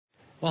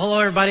Well,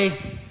 hello, everybody.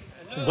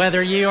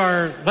 Whether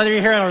you're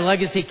here at our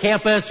Legacy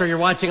campus or you're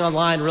watching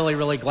online,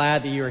 really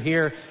glad that you're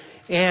here.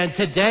 And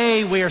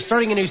today we are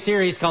starting a new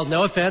series called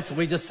No Offense.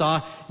 We just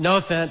saw No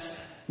Offense,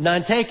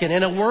 None Taken.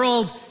 In a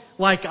world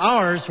like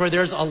ours where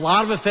there's a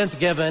lot of offense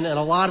given and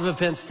a lot of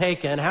offense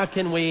taken, how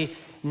can we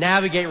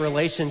navigate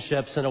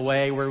relationships in a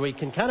way where we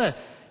can kind of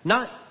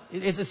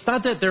it's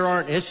not that there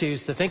aren't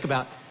issues to think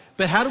about,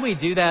 but how do we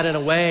do that in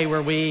a way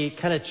where we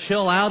kind of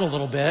chill out a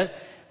little bit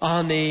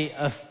on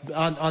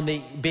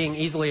the being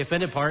easily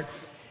offended part,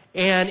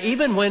 and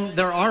even when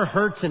there are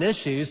hurts and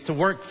issues, to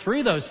work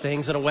through those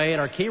things in a way in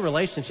our key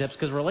relationships,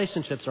 because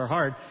relationships are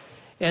hard,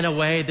 in a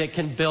way that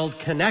can build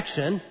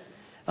connection,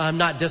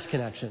 not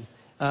disconnection,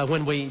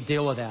 when we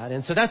deal with that.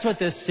 And so that's what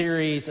this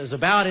series is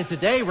about. And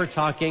today we're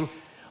talking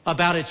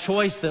about a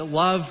choice that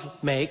love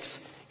makes,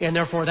 and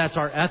therefore that's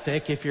our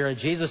ethic. If you're a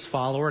Jesus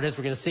follower, and as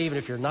we're going to see, even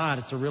if you're not,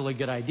 it's a really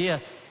good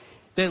idea,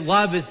 that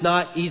love is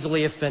not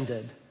easily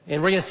offended.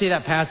 And we're going to see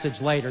that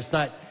passage later.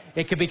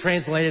 It could be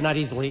translated not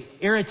easily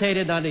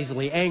irritated, not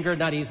easily angered,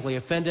 not easily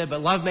offended,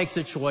 but love makes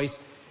a choice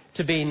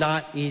to be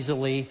not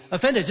easily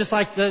offended. Just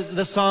like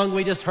the song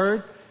we just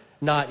heard,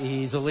 Not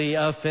Easily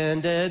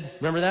Offended.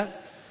 Remember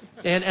that?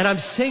 And I'm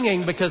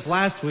singing because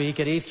last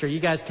week at Easter,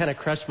 you guys kind of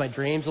crushed my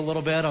dreams a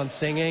little bit on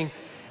singing.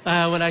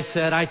 When I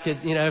said I could,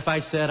 if I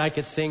said I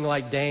could sing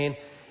like Dane,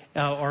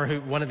 or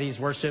one of these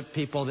worship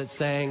people that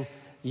sang,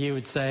 you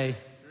would say,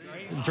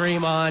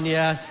 Dream on,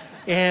 yeah.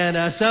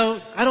 And so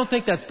I don't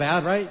think that's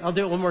bad, right? I'll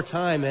do it one more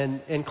time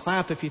and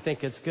clap if you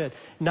think it's good.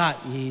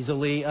 Not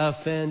easily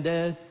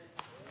offended.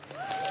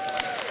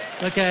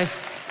 Okay.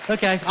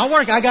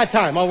 I got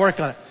time. I'll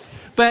work on it.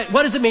 But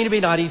what does it mean to be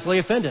not easily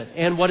offended?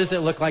 And what does it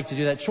look like to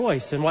do that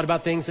choice? And what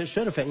about things that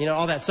should offend?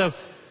 All that. So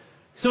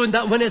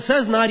when it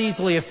says not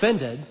easily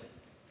offended,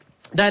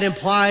 that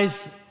implies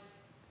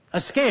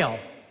a scale,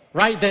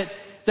 right?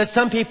 That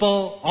some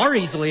people are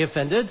easily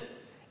offended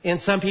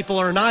and some people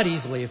are not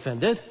easily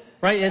offended.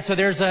 Right? And so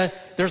there's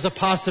a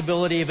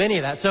possibility of any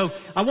of that. So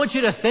I want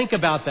you to think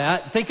about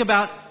that. Think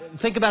about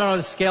it on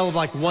a scale of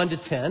like 1 to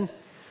 10.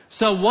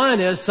 So 1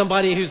 is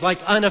somebody who's like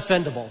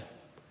unoffendable.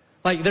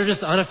 Like they're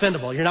just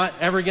unoffendable. You're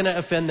not ever going to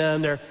offend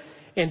them.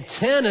 And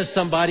 10 is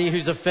somebody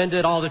who's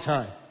offended all the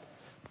time.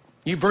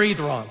 You breathe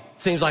wrong.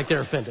 Seems like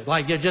they're offended.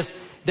 Like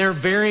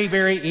they're very,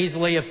 very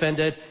easily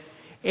offended.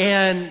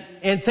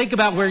 And think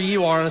about where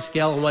you are on a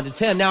scale of 1 to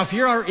 10. Now,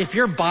 if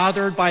you're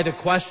bothered by the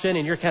question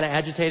and you're kind of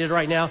agitated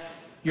right now,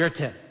 you're a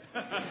 10.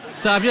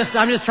 So I'm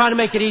just trying to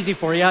make it easy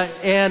for you.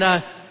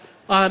 And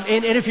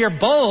if you're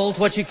bold,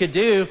 what you could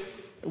do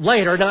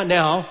later, not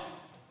now,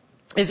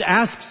 is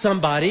ask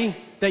somebody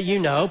that you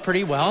know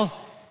pretty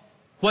well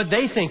what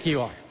they think you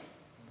are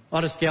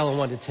on a scale of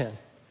 1 to 10.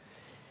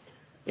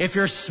 If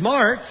you're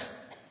smart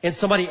and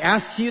somebody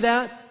asks you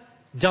that,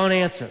 don't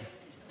answer.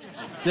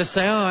 Just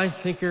say, I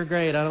think you're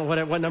great. I don't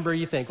know what number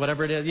you think,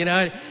 whatever it is,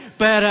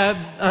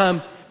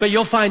 But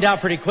you'll find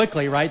out pretty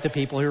quickly, right, the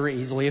people who are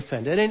easily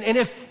offended. And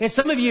if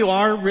some of you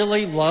are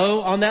really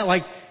low on that,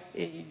 like,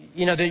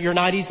 that you're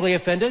not easily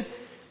offended.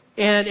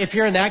 And if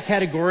you're in that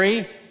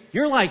category,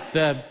 you're like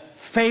the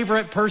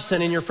favorite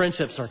person in your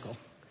friendship circle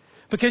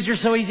because you're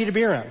so easy to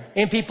be around.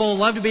 And people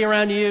love to be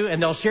around you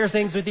and they'll share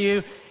things with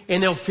you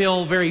and they'll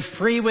feel very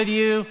free with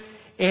you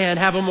and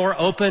have a more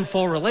open,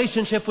 full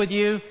relationship with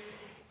you.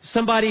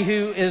 Somebody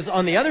who is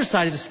on the other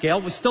side of the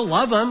scale, we still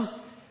love them,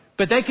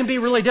 but they can be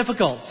really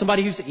difficult.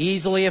 Somebody who's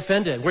easily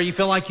offended, where you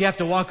feel like you have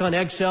to walk on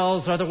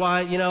eggshells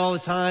otherwise, all the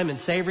time and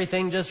say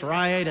everything just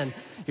right. And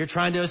you're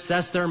trying to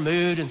assess their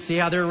mood and see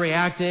how they're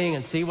reacting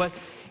and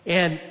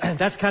and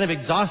that's kind of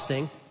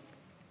exhausting.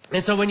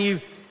 And so when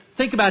you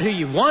think about who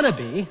you want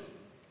to be,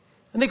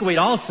 I think we'd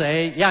all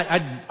say,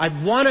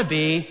 I'd want to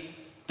be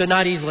the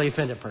not easily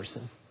offended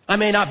person. I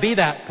may not be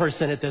that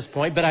person at this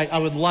point, but I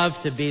would love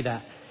to be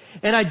that.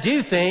 And I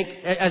do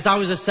think, as I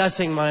was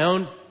assessing my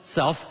own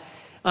self,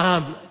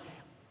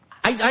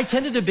 I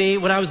tended to be,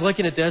 when I was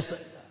looking at this,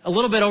 a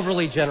little bit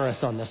overly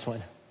generous on this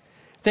one.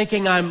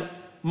 Thinking I'm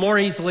more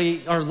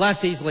easily or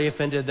less easily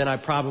offended than I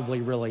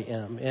probably really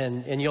am.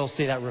 And you'll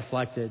see that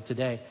reflected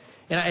today.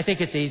 And I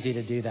think it's easy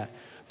to do that.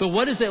 But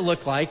what does it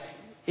look like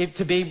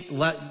to be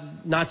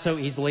not so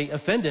easily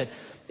offended?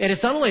 And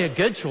it's not only a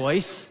good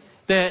choice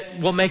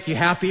that will make you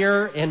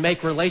happier and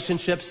make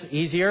relationships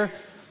easier,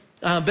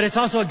 but it's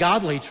also a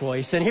godly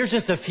choice. And here's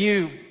just a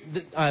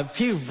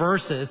few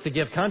verses to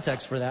give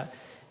context for that.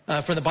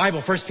 For the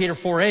Bible, 1 Peter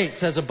 4:8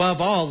 says, above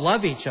all,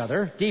 love each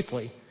other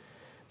deeply,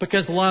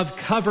 because love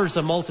covers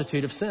a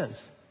multitude of sins.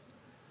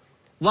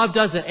 Love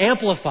doesn't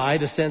amplify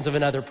the sins of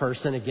another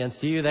person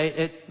against you.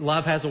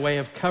 Love has a way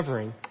of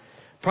covering.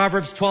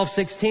 Proverbs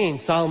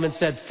 12:16, Solomon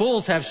said,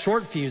 fools have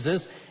short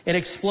fuses and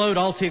explode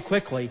all too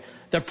quickly.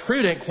 The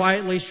prudent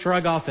quietly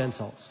shrug off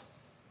insults.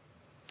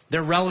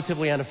 They're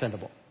relatively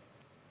unoffendable.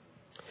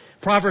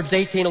 Proverbs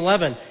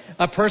 18:11,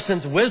 a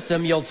person's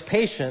wisdom yields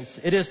patience.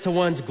 It is to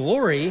one's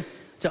glory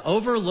to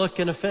overlook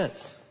an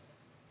offense.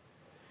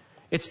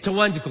 It's to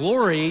one's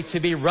glory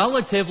to be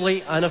relatively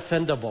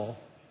unoffendable.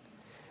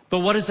 But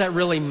what does that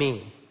really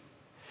mean?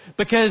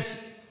 Because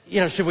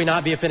should we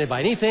not be offended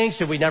by anything?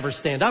 Should we never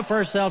stand up for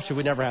ourselves? Should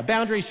we never have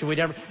boundaries? Should we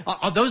never?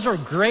 Those are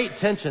great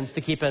tensions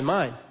to keep in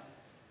mind.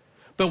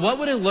 But what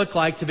would it look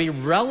like to be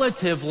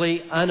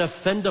relatively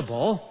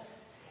unoffendable?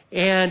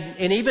 And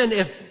even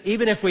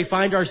if we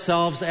find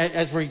ourselves,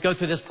 as we go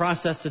through this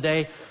process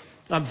today,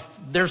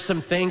 there's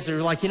some things that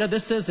are like,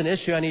 this is an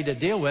issue I need to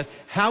deal with.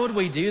 How would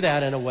we do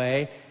that in a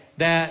way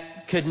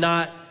that could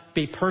not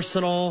be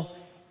personal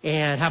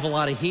and have a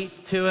lot of heat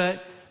to it,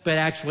 but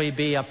actually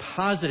be a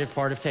positive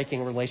part of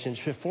taking a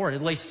relationship forward,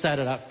 at least set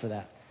it up for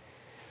that?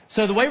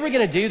 So the way we're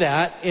going to do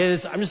that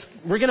is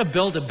we're going to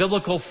build a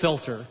biblical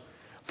filter,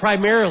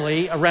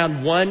 primarily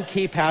around one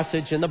key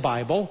passage in the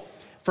Bible,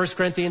 1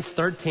 Corinthians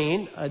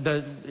 13,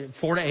 the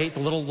 4-8, the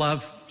little love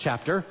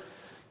chapter.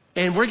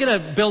 And we're going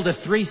to build a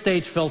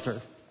 3-stage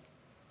filter.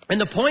 And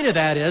the point of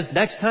that is,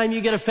 next time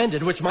you get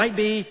offended, which might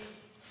be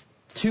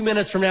 2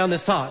 minutes from now in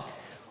this talk,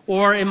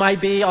 or it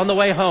might be on the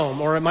way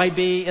home, or it might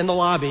be in the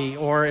lobby,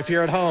 or if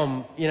you're at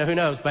home, who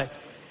knows. But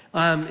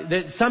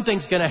that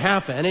something's going to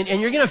happen.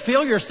 And you're going to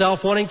feel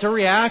yourself wanting to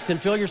react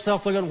and feel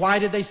yourself looking, why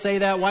did they say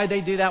that? Why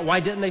did they do that? Why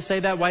didn't they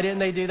say that? Why didn't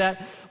they do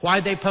that? Why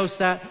did they post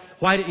that?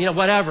 Why did,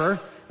 whatever.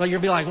 Well,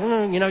 you'll be like,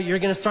 you're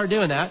going to start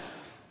doing that.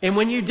 And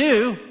when you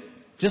do,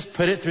 just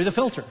put it through the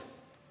filter.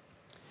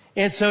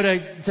 And so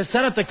to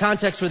set up the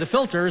context for the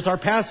filter is our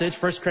passage,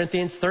 1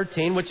 Corinthians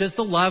 13, which is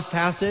the love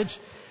passage.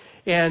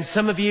 And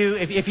some of you,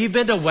 if you've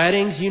been to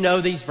weddings, you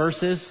know these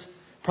verses.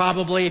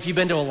 Probably if you've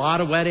been to a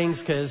lot of weddings,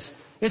 because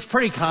it's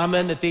pretty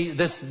common that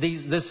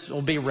this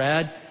will be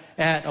read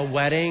at a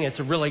wedding. It's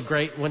a really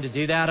great one to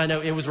do that. I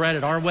know it was read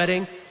at our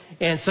wedding.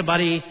 And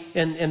somebody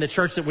in the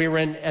church that we were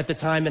in at the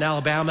time in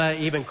Alabama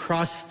even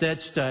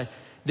cross-stitched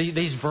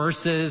these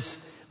verses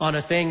on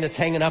a thing that's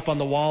hanging up on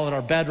the wall in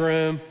our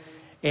bedroom.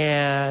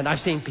 And I've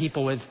seen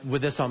people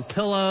with this on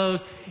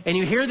pillows. And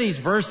you hear these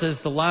verses,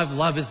 the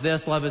love is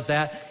this, love is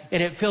that.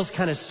 And it feels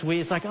kind of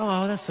sweet. It's like,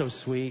 oh, that's so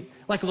sweet.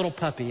 Like a little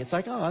puppy. It's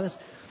like, oh, that's...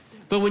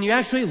 But when you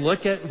actually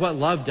look at what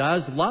love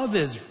does, love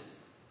is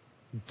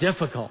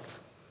difficult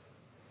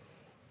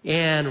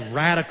and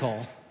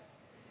radical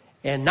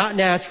and not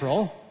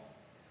natural.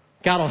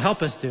 God will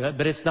help us do it,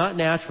 but it's not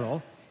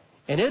natural.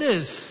 And it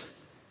is,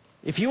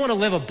 if you want to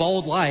live a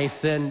bold life,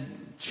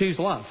 then choose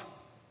love.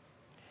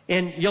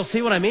 And you'll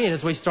see what I mean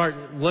as we start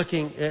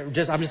looking, I'm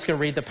just going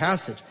to read the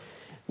passage.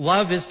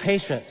 Love is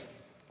patient.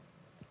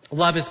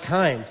 Love is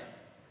kind.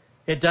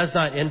 It does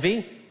not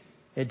envy.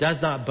 It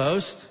does not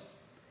boast.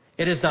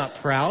 It is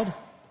not proud.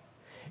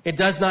 It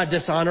does not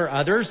dishonor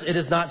others. It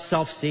is not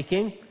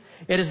self-seeking.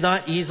 It is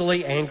not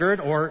easily angered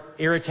or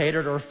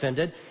irritated or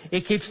offended.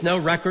 It keeps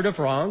no record of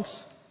wrongs.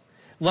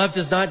 Love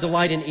does not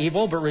delight in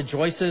evil, but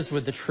rejoices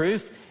with the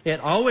truth. It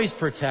always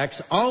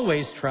protects,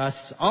 always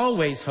trusts,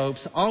 always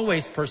hopes,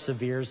 always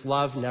perseveres.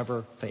 Love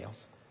never fails.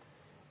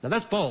 Now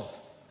that's bold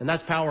and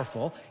that's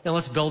powerful. And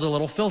let's build a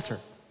little filter.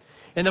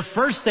 In the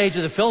first stage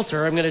of the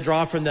filter, I'm going to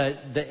draw from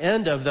the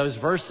end of those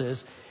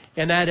verses.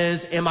 And that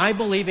is, am I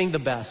believing the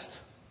best?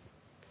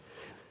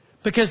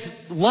 Because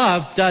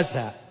love does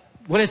that.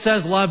 When it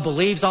says love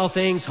believes all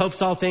things,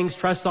 hopes all things,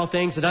 trusts all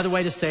things, another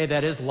way to say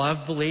that is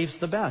love believes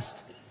the best.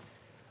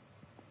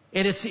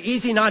 And it's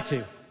easy not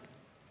to.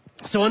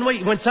 So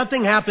when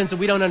something happens that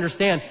we don't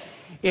understand,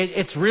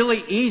 it's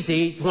really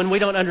easy when we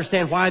don't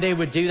understand why they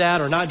would do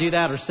that or not do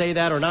that or say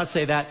that or not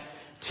say that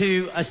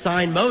to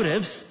assign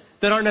motives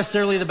that aren't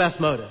necessarily the best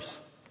motives.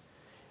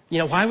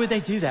 Why would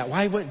they do that?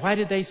 Why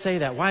did they say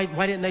that? Why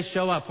didn't they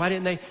show up? Why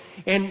didn't they?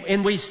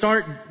 And we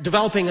start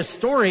developing a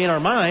story in our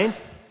mind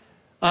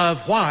of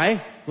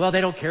why. Well,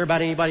 they don't care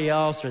about anybody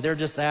else, or they're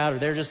just that, or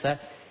they're just that.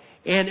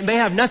 And it may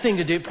have nothing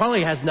to do,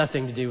 probably has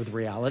nothing to do with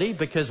reality,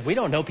 because we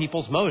don't know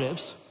people's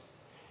motives.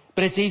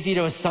 But it's easy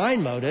to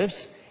assign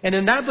motives, and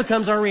then that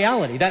becomes our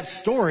reality. That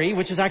story,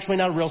 which is actually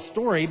not a real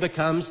story,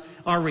 becomes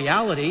our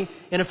reality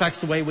and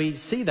affects the way we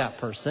see that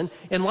person.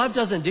 And love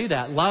doesn't do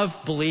that. Love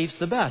believes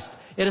the best.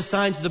 It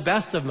assigns the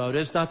best of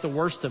motives, not the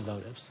worst of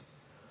motives.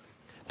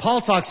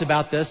 Paul talks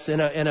about this in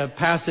a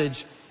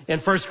passage in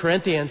 1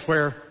 Corinthians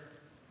where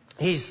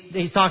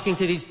he's talking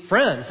to these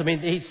friends. I mean,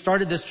 he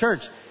started this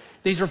church.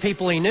 These were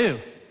people he knew.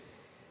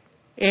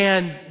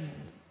 And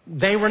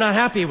they were not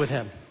happy with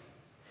him.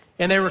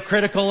 And they were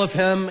critical of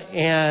him,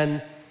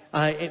 and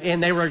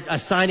they were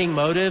assigning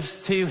motives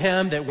to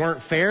him that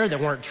weren't fair, that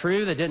weren't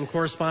true, that didn't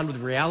correspond with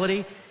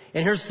reality.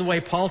 And here's the way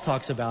Paul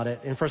talks about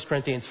it in 1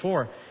 Corinthians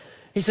 4.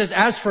 He says,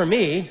 as for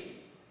me,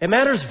 it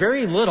matters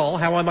very little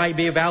how I might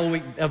be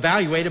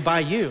evaluated by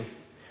you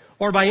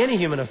or by any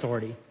human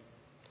authority.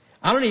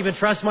 I don't even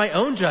trust my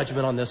own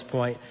judgment on this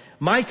point.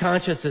 My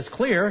conscience is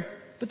clear,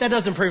 but that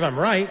doesn't prove I'm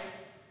right.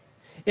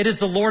 It is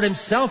the Lord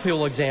himself who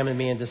will examine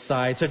me and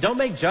decide. So don't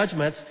make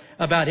judgments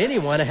about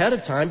anyone ahead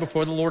of time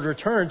before the Lord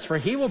returns, for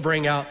he will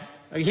bring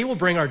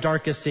our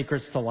darkest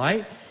secrets to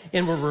light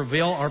and will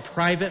reveal our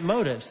private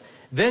motives.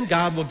 Then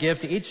God will give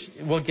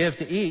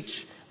to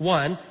each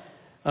one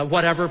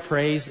whatever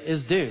praise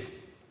is due.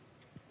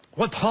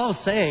 What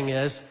Paul's saying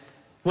is,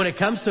 when it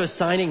comes to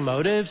assigning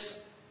motives,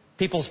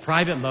 people's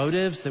private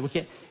motives,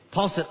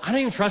 Paul said, I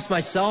don't even trust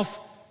myself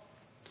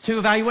to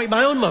evaluate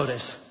my own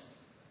motives.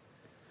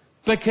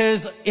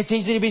 Because it's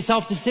easy to be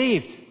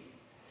self-deceived.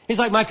 He's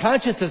like, my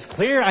conscience is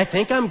clear. I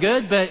think I'm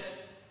good, but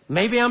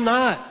maybe I'm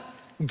not.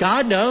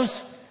 God knows,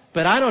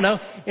 but I don't know.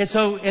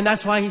 And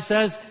that's why he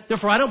says,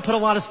 therefore, I don't put a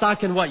lot of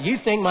stock in what you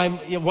think,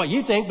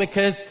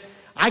 because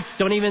I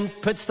don't even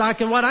put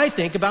stock in what I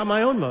think about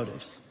my own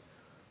motives.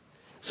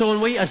 So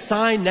when we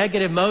assign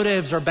negative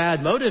motives or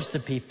bad motives to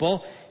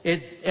people,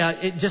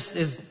 it just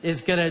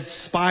is going to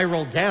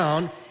spiral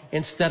down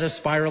instead of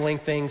spiraling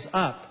things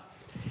up.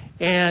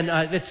 And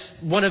it's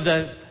one of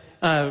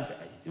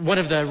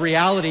the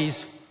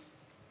realities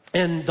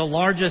in the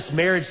largest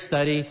marriage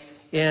study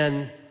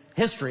in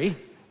history,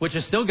 which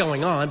is still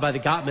going on by the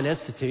Gottman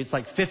Institute. It's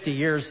like 50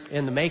 years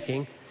in the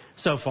making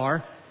so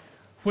far,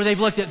 where they've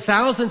looked at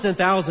thousands and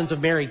thousands of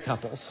married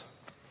couples.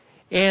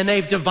 And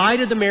they've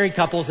divided the married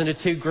couples into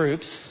two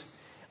groups,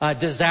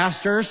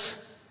 disasters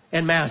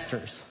and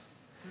masters.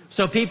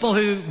 So people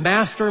who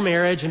master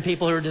marriage and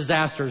people who are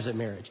disasters at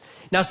marriage.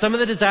 Now, some of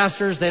the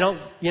disasters,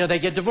 they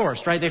get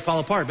divorced, right? They fall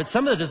apart. But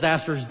some of the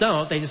disasters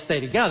don't. They just stay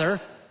together.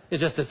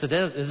 It's a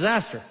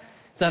disaster.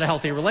 It's not a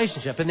healthy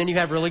relationship. And then you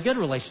have really good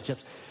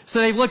relationships. So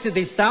they've looked at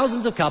these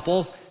thousands of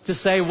couples to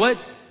say, what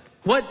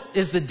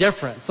is the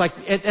difference? Like,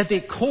 at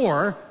the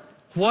core,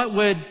 what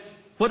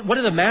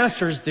do the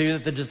masters do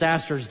that the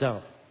disasters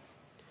don't?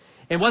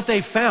 And what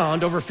they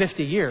found over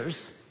 50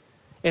 years,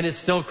 and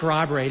it's still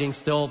corroborating,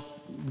 still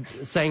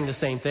saying the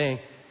same thing,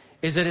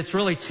 is that it's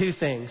really two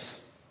things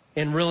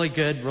in really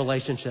good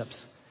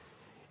relationships.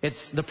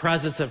 It's the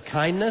presence of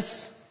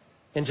kindness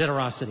and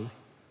generosity.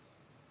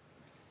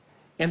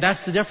 And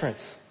that's the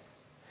difference.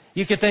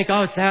 You could think,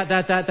 oh, it's that.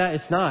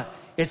 It's not.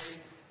 It's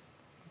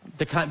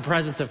the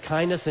presence of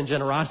kindness and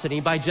generosity.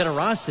 By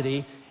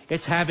generosity,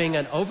 it's having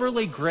an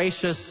overly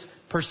gracious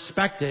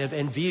perspective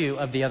and view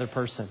of the other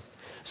person.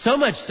 So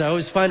much so,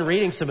 it's fun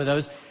reading some of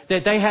those,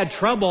 that they had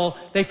trouble.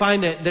 They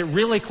find that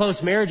really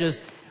close marriages,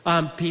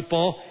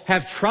 people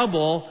have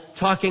trouble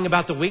talking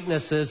about the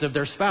weaknesses of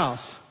their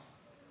spouse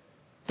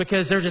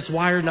because they're just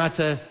wired not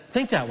to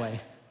think that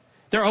way.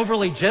 They're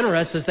overly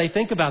generous as they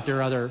think about the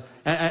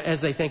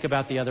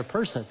other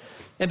person.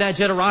 And that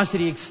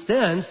generosity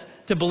extends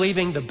to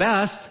believing the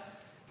best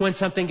when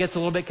something gets a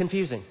little bit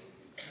confusing.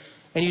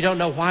 And you don't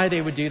know why they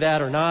would do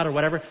that or not or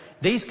whatever.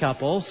 These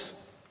couples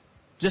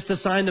just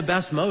assign the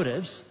best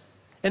motives.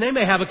 And they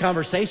may have a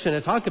conversation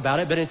and talk about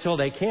it, but until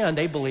they can,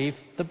 they believe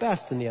the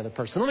best in the other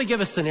person. Let me give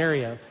a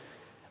scenario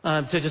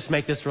to just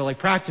make this really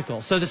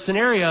practical. So the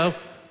scenario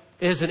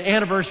is an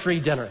anniversary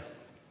dinner.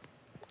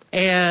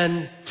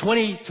 And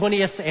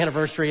 20th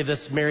anniversary of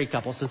this married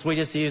couple. Since we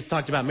just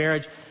talked about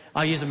marriage,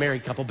 I'll use a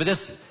married couple. But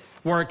this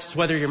works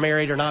whether you're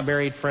married or not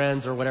married,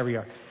 friends or whatever you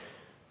are.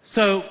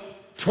 So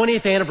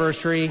 20th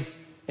anniversary,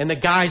 and the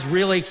guy's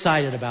really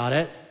excited about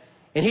it.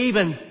 And he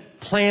even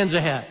plans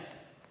ahead.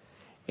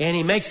 And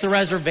he makes the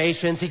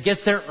reservations. He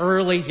gets there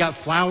early. He's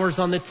got flowers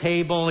on the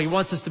table. He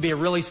wants this to be a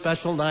really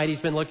special night.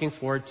 He's been looking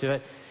forward to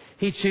it.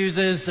 He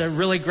chooses a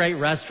really great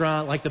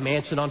restaurant like the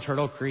Mansion on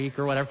Turtle Creek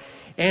or whatever.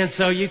 And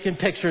so you can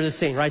picture the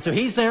scene, right? So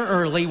he's there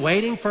early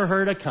waiting for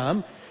her to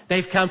come.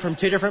 They've come from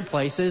two different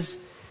places.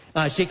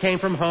 She came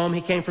from home.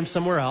 He came from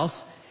somewhere else.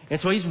 And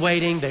so he's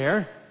waiting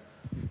there.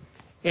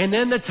 And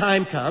then the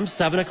time comes,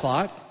 7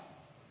 o'clock.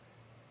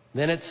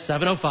 Then it's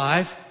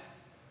 7:05.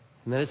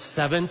 And then it's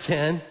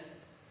 7:10,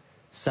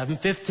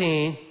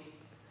 7:15,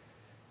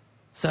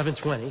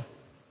 7:20.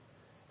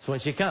 That's when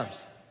she comes.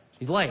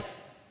 She's late.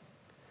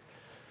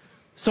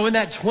 So in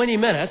that 20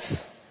 minutes,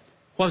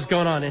 what's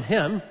going on in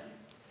him?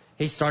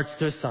 He starts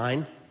to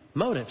assign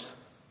motives.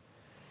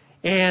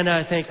 And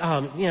I think,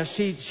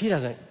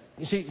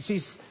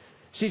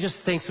 she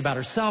just thinks about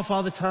herself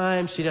all the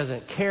time. She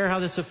doesn't care how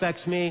this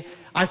affects me.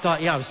 I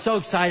thought, I was so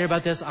excited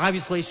about this.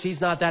 Obviously,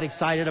 she's not that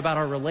excited about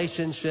our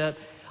relationship.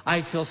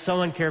 I feel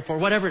so uncared for.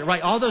 Whatever,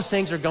 right? All those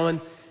things are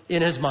going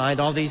in his mind,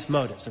 all these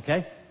motives,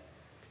 okay?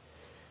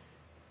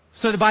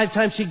 So by the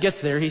time she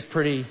gets there, he's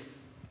pretty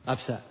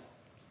upset.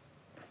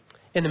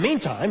 In the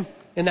meantime,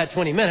 in that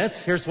 20 minutes,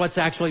 here's what's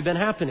actually been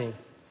happening.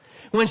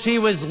 When she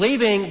was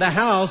leaving the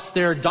house,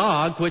 their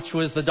dog, which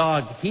was the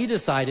dog he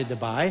decided to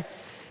buy,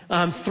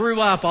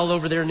 threw up all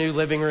over their new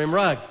living room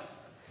rug.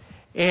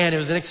 And it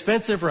was an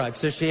expensive rug,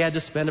 so she had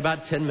to spend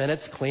about 10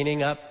 minutes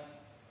cleaning up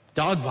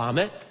dog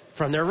vomit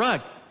from their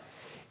rug.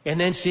 And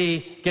then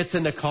she gets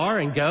in the car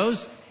and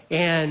goes,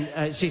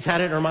 and she's had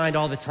it in her mind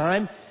all the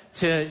time,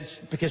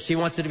 because she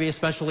wants it to be a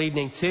special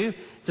evening too,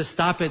 to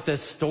stop at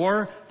this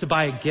store to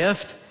buy a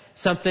gift,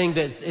 something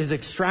that is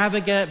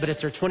extravagant, but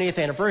it's her 20th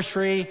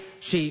anniversary.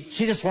 She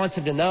just wants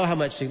him to know how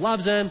much she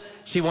loves him.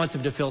 She wants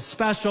him to feel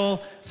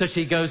special. So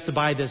she goes to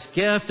buy this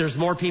gift. There's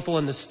more people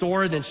in the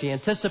store than she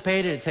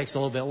anticipated. It takes a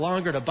little bit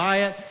longer to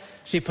buy it.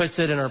 She puts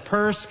it in her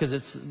purse because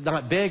it's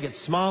not big,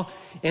 it's small.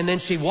 And then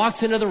she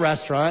walks into the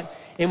restaurant.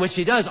 And when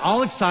she does,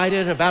 all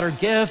excited about her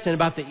gift and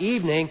about the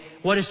evening,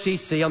 what does she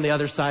see on the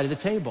other side of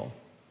the table?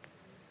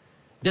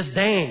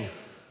 Disdain.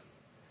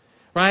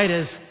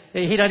 Right?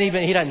 He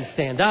doesn't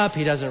stand up.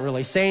 He doesn't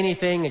really say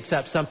anything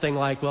except something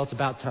like, well, it's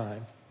about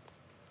time.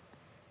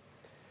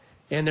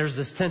 And there's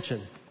this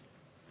tension,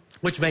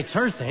 which makes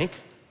her think,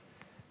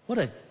 what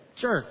a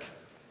jerk.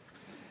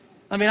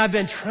 I mean, I've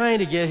been trying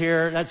to get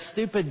here, that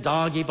stupid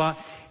dog he bought,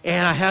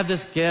 and I have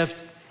this gift,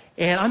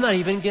 and I'm not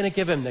even going to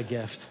give him the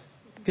gift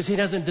because he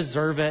doesn't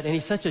deserve it, and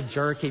he's such a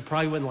jerk, he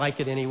probably wouldn't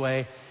like it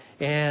anyway,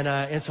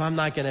 and so I'm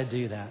not going to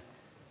do that.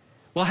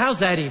 Well,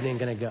 how's that evening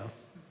going to go?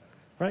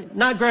 Right?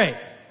 Not great.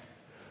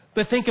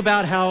 But think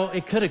about how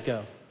it could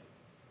go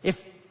if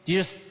you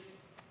just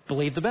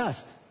believe the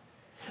best.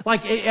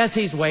 Like, as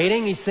he's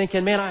waiting, he's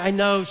thinking, man, I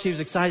know she was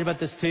excited about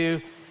this too.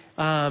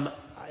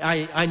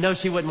 I know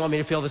she wouldn't want me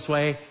to feel this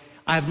way.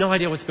 I have no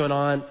idea what's going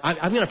on.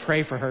 I'm going to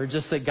pray for her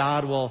just that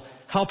God will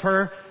help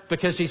her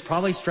because she's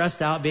probably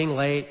stressed out being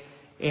late.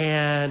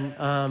 And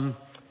God,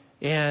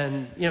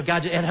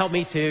 and help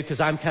me too because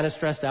I'm kind of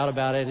stressed out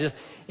about it.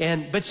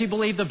 But she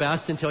believed the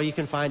best until you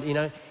can find,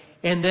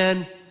 and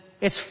then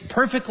it's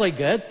perfectly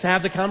good to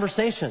have the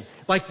conversation.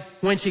 Like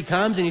when she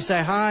comes and you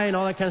say hi and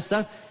all that kind of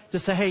stuff,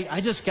 just say, hey,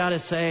 I just got to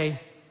say,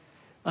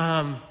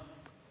 the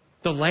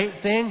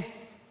late thing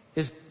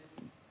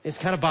is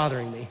kind of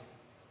bothering me.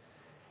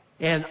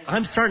 And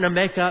I'm starting to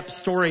make up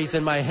stories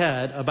in my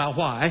head about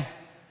why.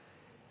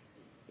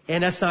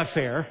 And that's not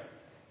fair.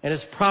 And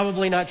it's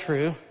probably not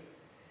true.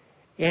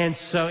 And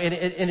so,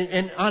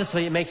 and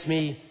honestly, it makes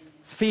me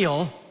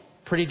feel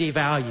pretty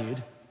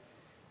devalued.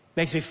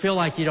 Makes me feel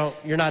like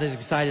you're not as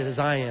excited as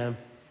I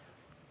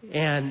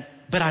am.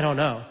 But I don't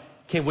know.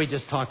 Can we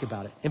just talk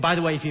about it? And by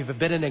the way, if you've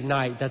been in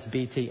Ignite, that's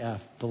BTF,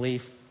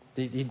 belief.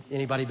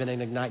 Anybody been in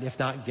Ignite? If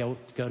not, go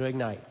to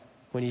Ignite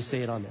when you see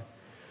it on there.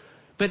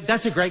 But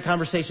that's a great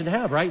conversation to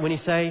have, right? When you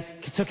say,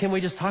 so can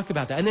we just talk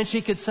about that? And then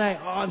she could say,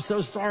 oh, I'm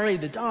so sorry,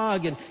 the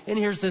dog, and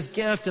here's this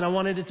gift, and I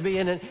wanted it to be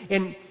in it.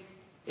 And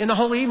the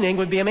whole evening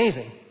would be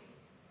amazing,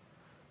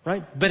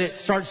 right? But it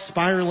starts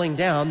spiraling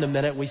down the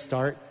minute we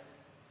start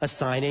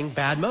assigning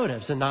bad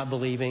motives and not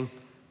believing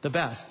the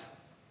best.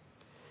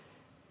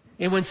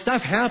 And when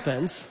stuff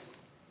happens,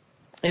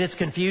 and it's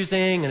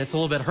confusing, and it's a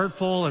little bit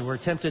hurtful, and we're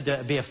tempted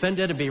to be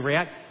offended and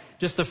react,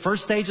 just the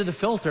first stage of the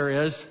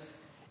filter is,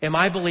 am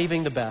I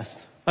believing the best?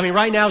 I mean,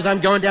 right now as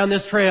I'm going down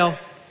this trail,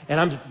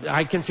 and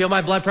I can feel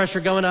my blood pressure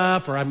going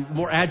up, or I'm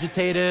more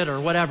agitated, or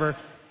whatever,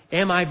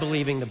 am I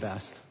believing the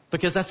best?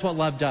 Because that's what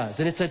love does,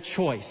 and it's a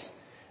choice.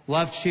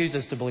 Love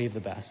chooses to believe the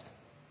best.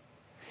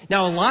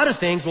 Now, a lot of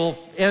things will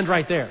end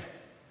right there.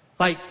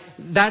 Like,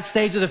 that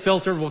stage of the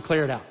filter will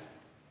clear it out.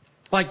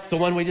 Like the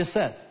one we just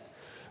said.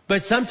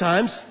 But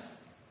sometimes,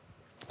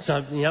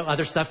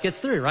 other stuff gets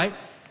through, right?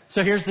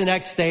 So here's the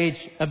next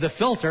stage of the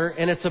filter,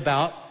 and it's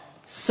about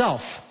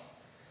self.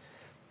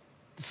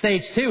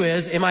 Stage 2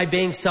 is, am I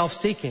being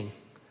self-seeking?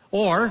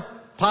 Or,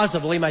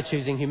 positively, am I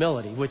choosing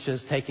humility, which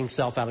is taking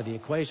self out of the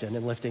equation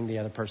and lifting the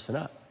other person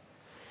up?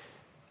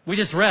 We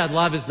just read,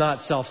 love is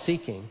not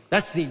self-seeking.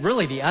 That's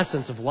really the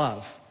essence of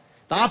love.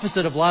 The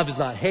opposite of love is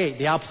not hate.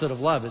 The opposite of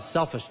love is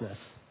selfishness.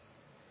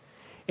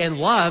 And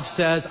love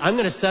says, I'm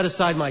going to set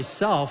aside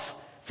myself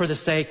for the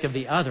sake of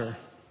the other.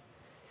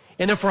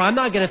 And therefore, I'm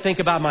not going to think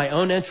about my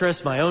own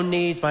interests, my own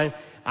needs.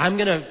 I'm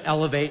going to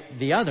elevate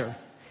the other.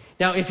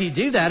 Now, if you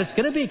do that, it's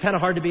going to be kind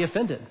of hard to be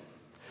offended.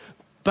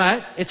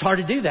 But it's hard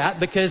to do that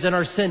because in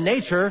our sin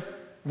nature,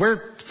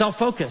 we're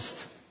self-focused.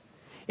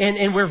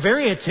 And we're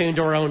very attuned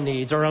to our own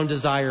needs, our own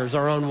desires,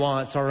 our own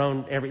wants, our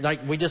own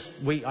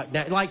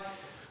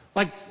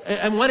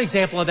and one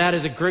example of that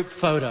is a group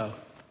photo.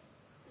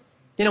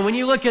 When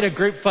you look at a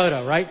group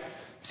photo, right?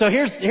 So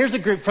here's a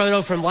group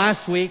photo from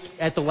last week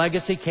at the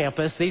Legacy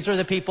campus. These are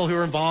the people who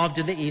were involved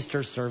in the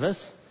Easter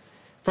service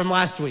from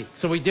last week.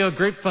 So we do a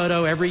group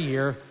photo every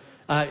year,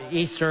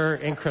 Easter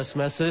and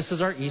Christmas. So this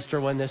is our Easter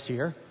one this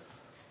year.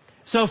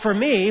 So for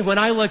me, when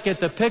I look at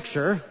the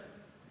picture,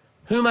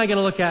 who am I going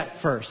to look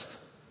at first?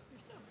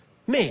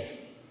 Me,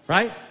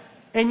 right?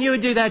 And you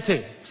would do that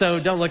too. So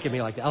don't look at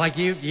me like that. Like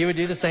you would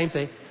do the same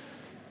thing.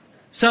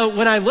 So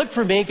when I look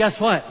for me, guess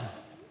what?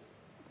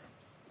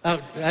 Oh,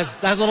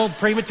 that's a little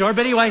premature.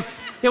 But anyway,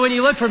 when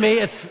you look for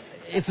me,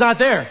 it's not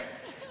there.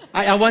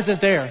 I wasn't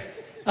there.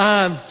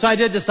 So I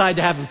did decide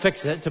to have him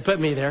fix it, to put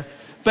me there.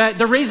 But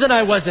the reason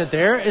I wasn't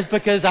there is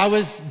because I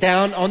was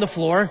down on the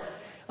floor,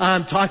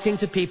 talking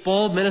to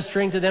people,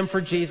 ministering to them for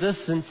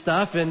Jesus and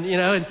stuff. And,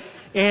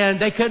 and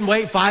they couldn't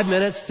wait 5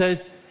 minutes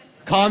to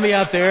call me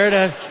up there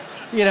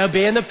to,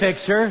 be in the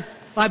picture.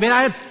 I mean,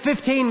 I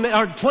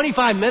had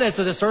 25 minutes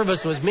of the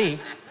service was me,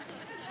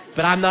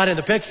 but I'm not in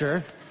the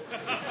picture.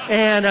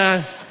 And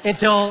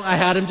until I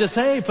had him just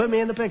say, hey, put me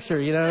in the picture,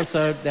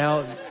 So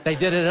now they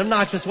did it in an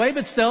obnoxious way,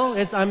 but still,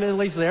 I'm at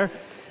least there.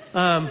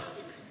 And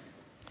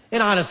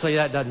honestly,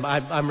 that doesn't.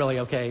 I'm really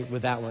okay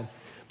with that one.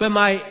 But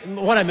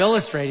what I'm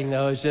illustrating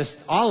though is just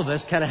all of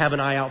us kind of have an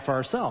eye out for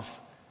ourselves.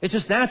 It's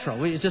just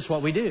natural. It's just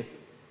what we do.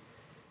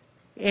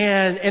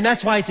 And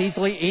that's why it's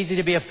easy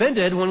to be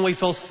offended when we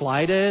feel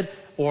slighted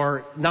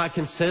or not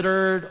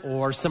considered,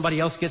 or somebody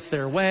else gets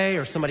their way,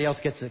 or somebody else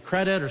gets the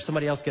credit, or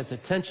somebody else gets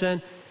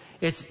attention.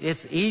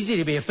 It's easy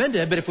to be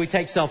offended, but if we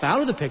take self out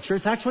of the picture,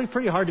 it's actually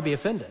pretty hard to be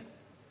offended.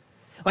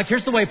 Like,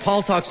 here's the way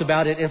Paul talks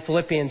about it in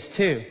Philippians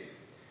 2.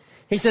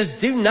 He says,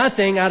 do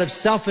nothing out of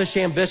selfish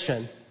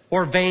ambition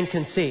or vain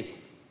conceit.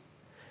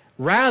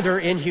 Rather,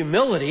 in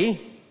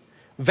humility,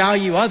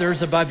 value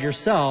others above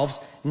yourselves,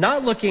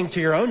 not looking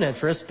to your own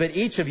interest, but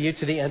each of you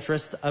to the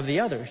interest of the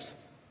others.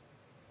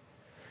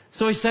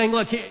 So he's saying,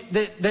 look,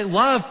 that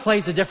love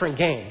plays a different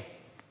game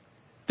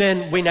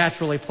than we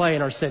naturally play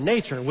in our sin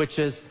nature, which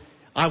is,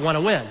 I want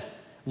to win.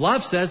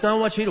 Love says, no, I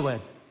want you to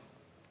win.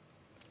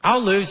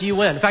 I'll lose, you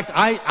win. In fact,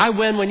 I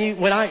win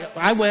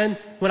I win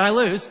when I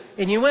lose,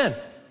 and you win.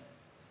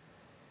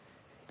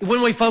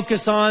 When we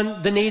focus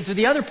on the needs of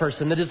the other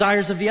person, the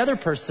desires of the other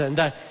person,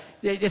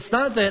 it's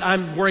not that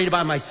I'm worried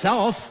about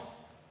myself.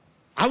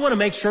 I want to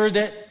make sure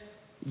that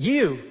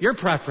your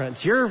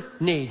preference, your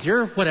needs,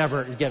 your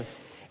whatever is given.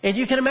 And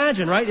you can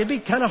imagine, right? It'd be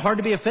kind of hard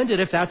to be offended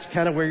if that's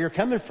kind of where you're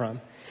coming from.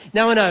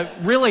 Now, in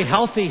a really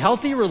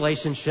healthy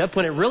relationship,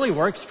 when it really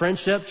works,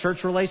 friendship,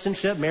 church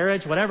relationship,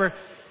 marriage, whatever,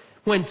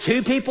 when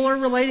two people are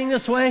relating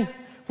this way,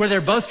 where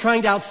they're both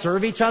trying to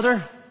outserve each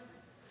other,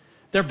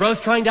 they're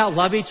both trying to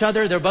outlove each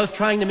other, they're both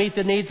trying to meet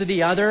the needs of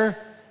the other,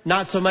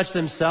 not so much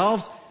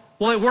themselves,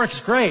 well, it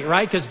works great,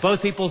 right? Because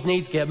both people's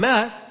needs get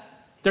met.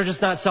 They're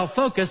just not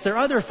self-focused, they're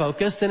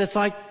other-focused, and it's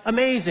like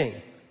amazing.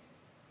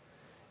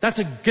 That's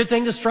a good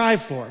thing to strive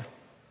for.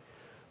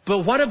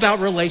 But what about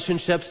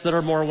relationships that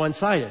are more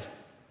one-sided?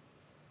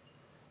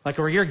 Like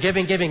where you're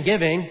giving,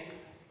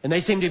 and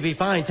they seem to be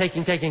fine,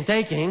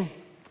 taking,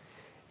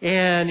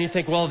 and you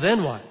think, well,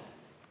 then what?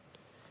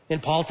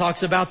 And Paul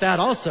talks about that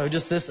also,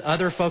 just this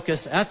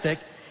other-focused ethic.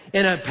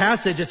 In a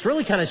passage, it's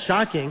really kind of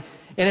shocking,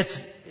 and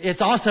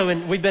it's also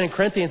we've been in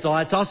Corinthians a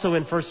lot, it's also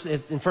in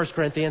First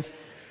Corinthians,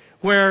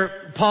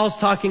 where Paul's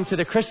talking to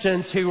the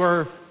Christians who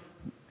are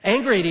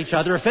angry at each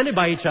other, offended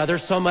by each other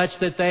so much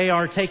that they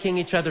are taking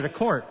each other to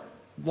court,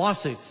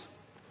 lawsuits.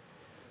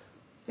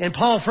 And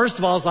Paul, first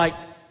of all, is like,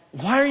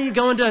 why are you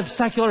going to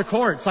secular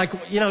courts? Like,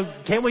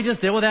 can't we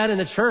just deal with that in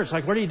the church?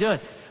 Like, what are you doing?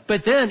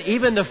 But then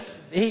even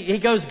he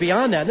goes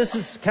beyond that. This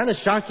is kind of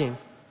shocking.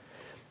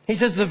 He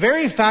says the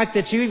very fact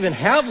that you even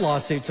have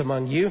lawsuits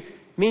among you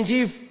means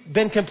you've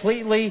been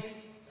completely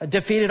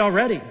defeated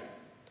already.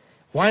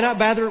 Why not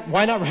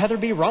rather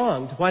be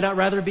wronged? Why not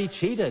rather be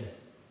cheated?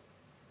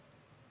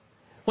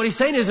 What he's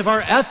saying is if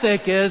our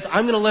ethic is,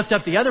 I'm going to lift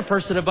up the other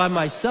person above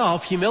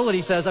myself,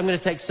 humility says I'm going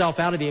to take self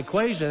out of the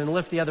equation and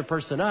lift the other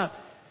person up.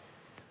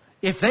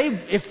 If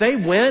they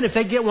win, if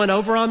they get one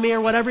over on me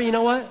or whatever, you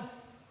know what?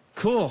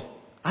 Cool.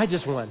 I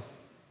just won.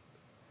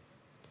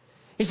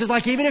 He says,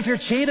 like, even if you're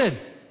cheated,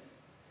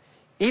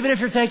 even if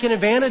you're taken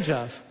advantage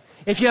of,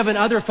 if you have an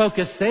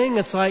other-focused thing,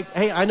 it's like,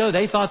 hey, I know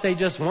they thought they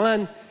just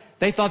won.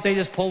 They thought they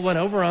just pulled one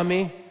over on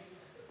me.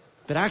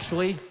 But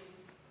actually,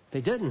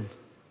 they didn't.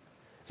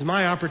 It's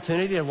my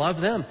opportunity to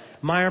love them.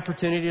 My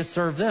opportunity to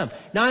serve them.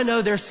 Now, I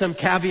know there's some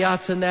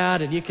caveats in that,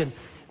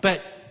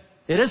 but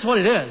it is what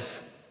it is.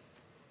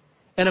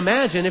 And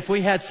imagine if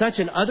we had such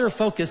an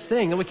other-focused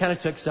thing and we kind of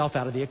took self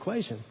out of the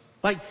equation.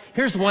 Like,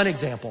 here's one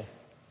example.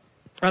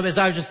 As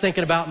I was just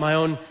thinking about my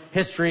own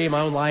history,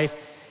 my own life.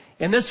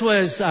 And this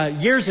was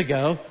years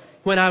ago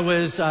when I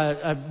was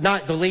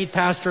not the lead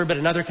pastor, but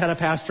another kind of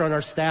pastor on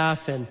our staff.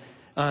 And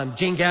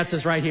Gene Gatz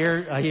is right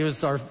here. He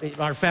was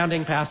our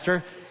founding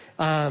pastor.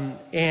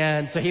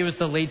 And so he was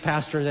the lead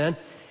pastor then.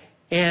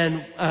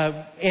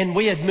 And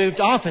we had moved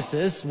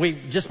offices.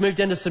 We just moved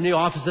into some new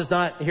offices,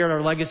 not here at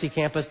our Legacy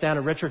campus down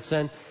in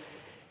Richardson.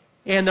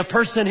 And the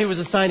person who was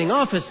assigning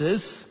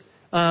offices,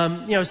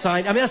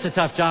 assigned, that's a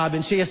tough job.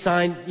 And she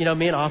assigned,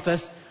 me an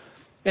office.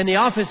 And the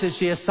office that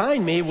she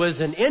assigned me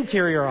was an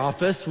interior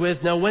office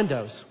with no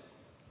windows.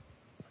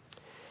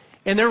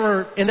 And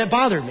that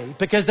bothered me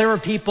because there were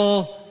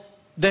people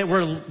that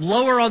were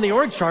lower on the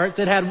org chart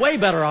that had way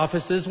better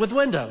offices with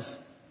windows.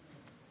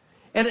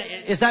 And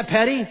is that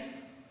petty?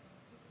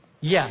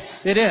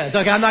 Yes, it is.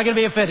 Okay, I'm not going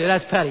to be offended.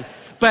 That's petty.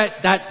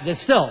 But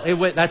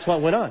that's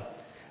what went on.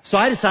 So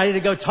I decided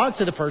to go talk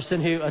to the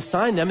person who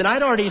assigned them. And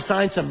I'd already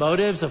assigned some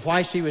motives of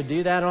why she would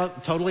do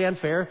that. Totally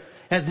unfair. It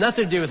has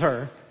nothing to do with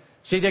her.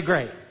 She did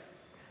great.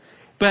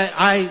 But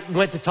I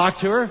went to talk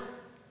to her,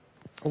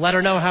 let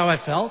her know how I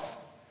felt.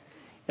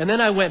 And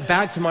then I went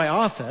back to my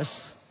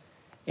office.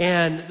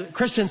 And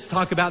Christians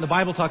the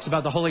Bible talks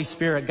about the Holy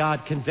Spirit,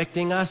 God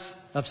convicting us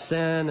of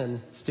sin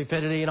and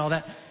stupidity and all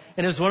that.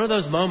 And it was one of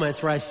those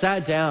moments where I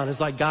sat down. It was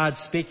like God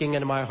speaking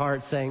into my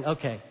heart saying,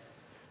 okay,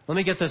 let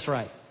me get this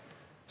right.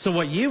 So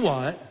what you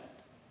want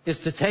is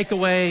to take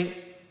away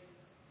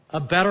a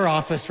better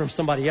office from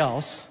somebody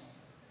else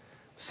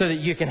so that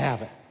you can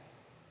have it.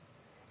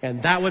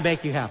 And that would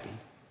make you happy.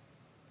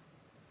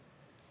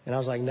 And I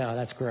was like, no,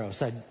 that's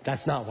gross.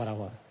 That's not what I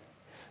want.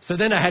 So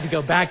then I had to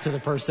go back to the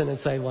person and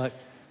say, look,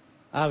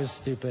 I was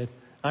stupid.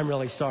 I'm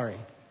really sorry.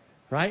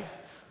 Right?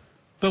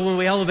 But when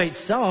we elevate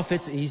self,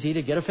 it's easy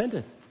to get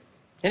offended.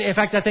 And in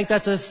fact, I think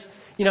that's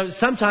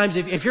sometimes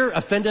if you're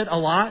offended a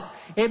lot,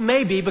 it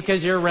may be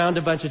because you're around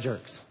a bunch of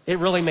jerks. It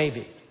really may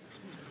be.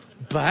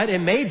 But it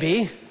may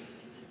be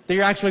that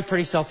you're actually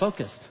pretty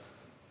self-focused.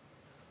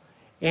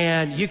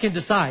 And you can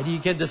decide, you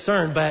can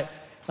discern, but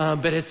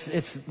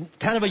it's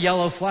kind of a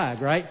yellow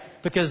flag, right?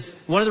 Because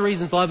one of the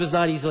reasons love is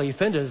not easily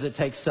offended is it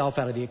takes self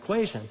out of the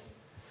equation.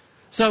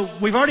 So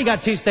we've already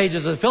got two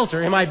stages of the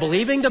filter. Am I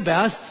believing the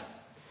best?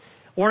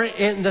 Or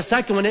in the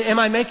second one, am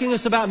I making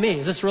this about me?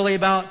 Is this really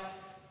about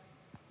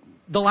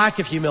the lack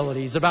of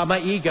humility? Is it about my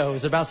ego?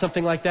 Is it about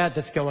something like that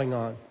that's going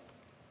on?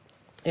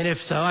 And if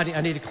so,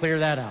 I need to clear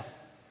that out.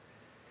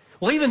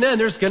 Well, even then,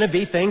 there's going to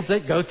be things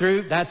that go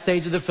through that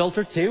stage of the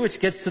filter too, which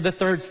gets to the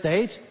third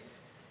stage.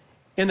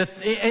 And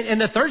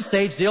the third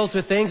stage deals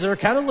with things that are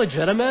kind of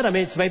legitimate. I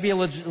mean, it's maybe a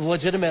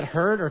legitimate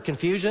hurt or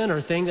confusion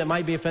or thing that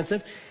might be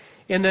offensive.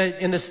 And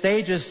the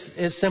stage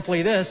is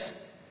simply this.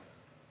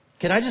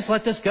 Can I just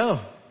let this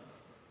go?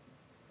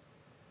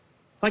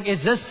 Like,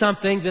 is this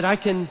something that I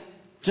can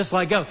just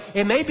let go?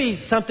 It may be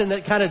something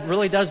that kind of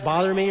really does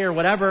bother me or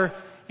whatever.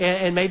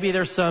 And maybe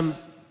there's some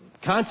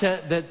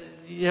content that,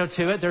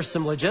 to it. There's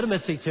some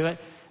legitimacy to it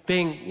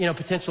being,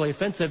 potentially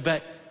offensive.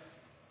 But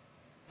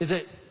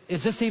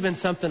is this even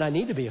something I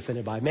need to be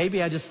offended by?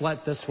 Maybe I just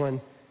let this one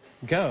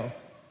go.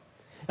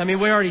 I mean,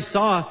 we already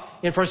saw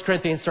in 1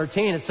 Corinthians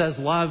 13, it says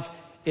love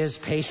is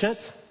patient.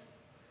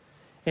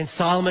 And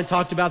Solomon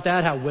talked about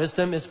that, how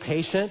wisdom is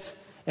patient.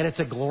 And it's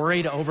a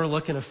glory to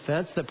overlook an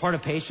offense. That part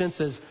of patience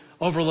is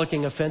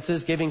overlooking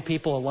offenses, giving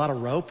people a lot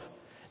of rope,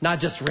 not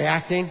just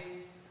reacting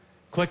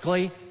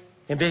quickly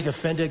and being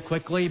offended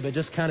quickly, but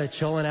just kind of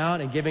chilling out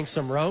and giving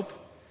some rope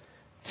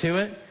to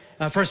it.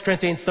 1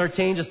 Corinthians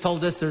 13 just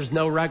told us there's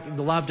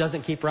love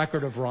doesn't keep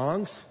record of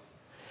wrongs.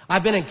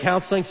 I've been in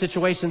counseling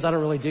situations. I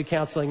don't really do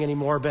counseling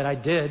anymore, but I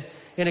did.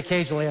 And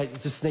occasionally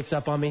it just sneaks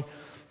up on me.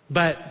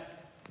 But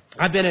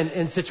I've been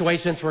in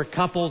situations where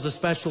couples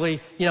especially,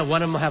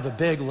 one of them will have a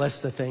big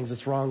list of things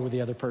that's wrong with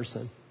the other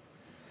person.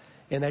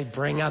 And they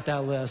bring out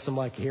that list. I'm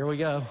like, here we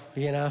go,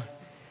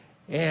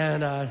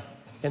 And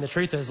the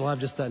truth is, love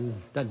just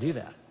doesn't do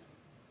that.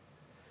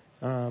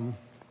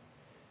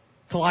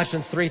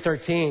 Colossians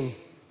 3:13,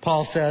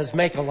 Paul says,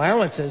 make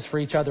allowances for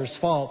each other's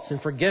faults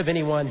and forgive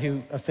anyone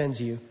who offends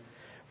you.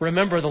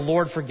 Remember, the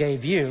Lord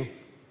forgave you,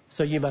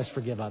 so you must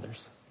forgive others.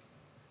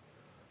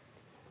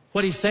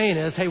 What he's saying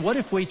is, hey, what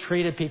if we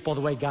treated people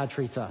the way God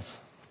treats us?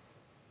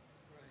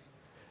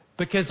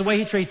 Because the way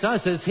he treats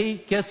us is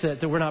he gets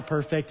it that we're not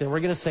perfect and we're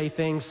going to say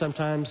things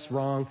sometimes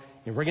wrong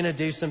and we're going to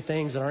do some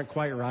things that aren't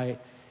quite right.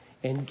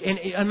 And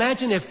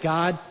imagine if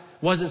God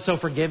wasn't so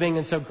forgiving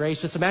and so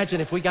gracious.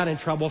 Imagine if we got in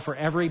trouble for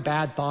every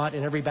bad thought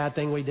and every bad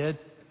thing we did.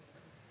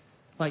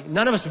 Like,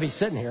 none of us would be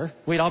sitting here.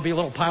 We'd all be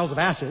little piles of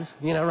ashes,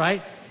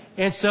 right?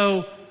 And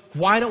so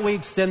why don't we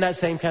extend that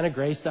same kind of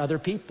grace to other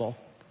people?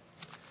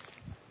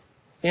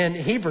 In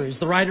Hebrews,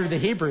 the writer of the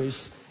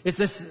Hebrews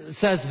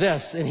says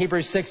this in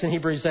Hebrews 6 and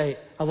Hebrews 8.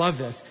 I love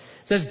this.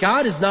 It says,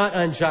 God is not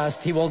unjust.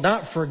 He will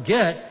not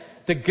forget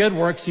the good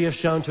works you have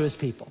shown to his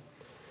people.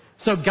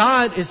 So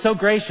God is so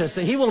gracious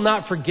that he will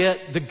not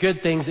forget the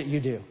good things that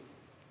you do.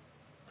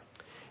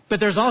 But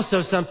there's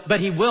also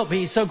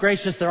he's so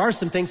gracious there are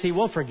some things he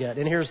will forget.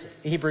 And here's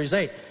Hebrews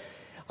 8.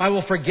 I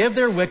will forgive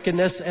their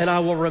wickedness and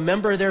I will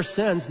remember their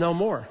sins no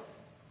more.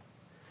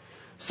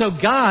 So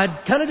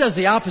God kind of does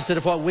the opposite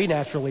of what we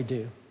naturally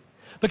do.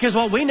 Because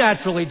what we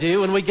naturally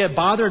do when we get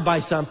bothered by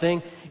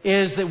something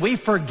is that we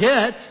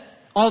forget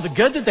all the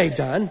good that they've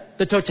done,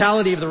 the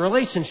totality of the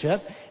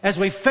relationship, as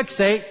we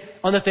fixate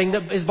on the thing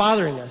that is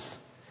bothering us.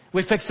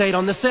 We fixate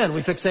on the sin.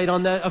 We fixate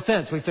on the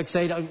offense. We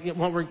fixate on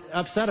what we're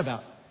upset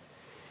about.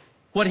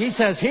 What he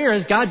says here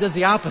is God does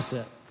the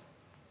opposite.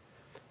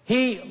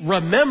 He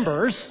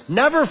remembers,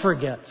 never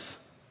forgets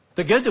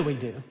the good that we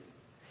do.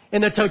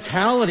 In the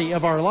totality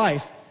of our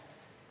life,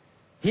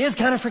 he is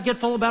kind of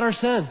forgetful about our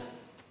sin.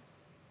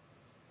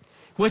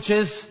 Which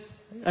is,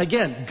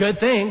 again, good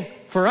thing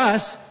for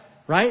us,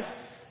 right?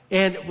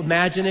 And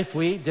imagine if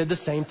we did the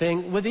same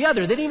thing with the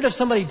other. That even if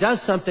somebody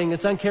does something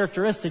that's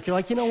uncharacteristic, you're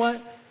like, you know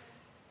what?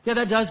 Yeah,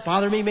 that does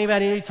bother me. Maybe I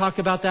need to talk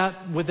about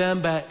that with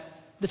them. But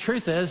the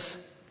truth is,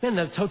 man,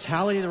 the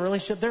totality of the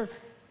relationship, they're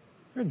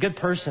a good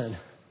person.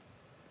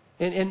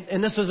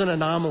 And this was an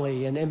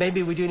anomaly. And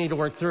maybe we do need to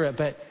work through it.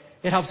 But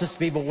it helps us to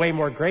be way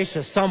more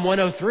gracious. Psalm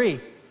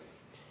 103.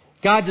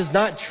 God does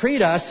not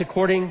treat us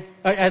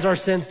as our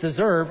sins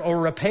deserve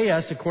or repay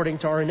us according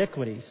to our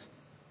iniquities.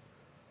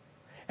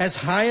 As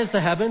high as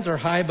the heavens are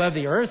high above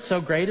the earth, so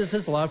great is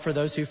his love for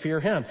those who fear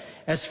him.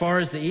 As far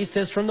as the east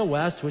is from the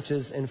west, which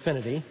is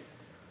infinity,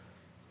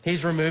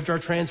 he's removed our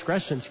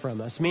transgressions from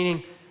us.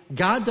 Meaning,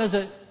 God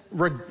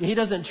he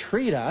doesn't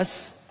treat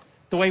us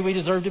the way we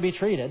deserve to be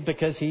treated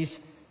because he's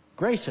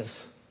gracious.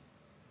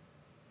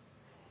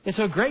 And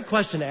so a great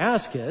question to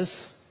ask is,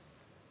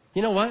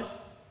 you know what?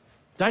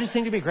 Do I just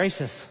need to be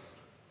gracious?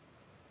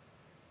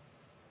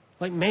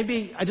 Like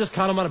maybe I just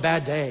caught him on a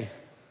bad day.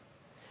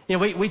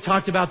 We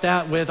talked about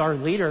that with our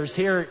leaders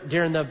here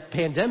during the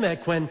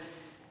pandemic when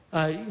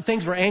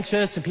things were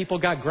anxious and people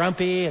got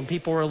grumpy and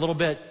people were a little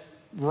bit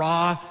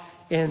raw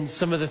in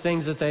some of the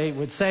things that they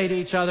would say to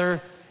each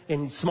other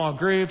in small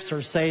groups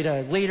or say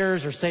to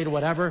leaders or say to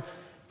whatever,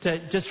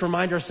 to just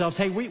remind ourselves,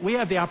 hey, we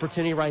have the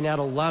opportunity right now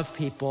to love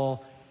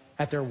people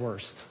at their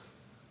worst.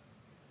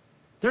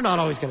 They're not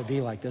always going to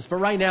be like this. But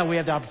right now we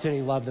have the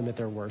opportunity to love them at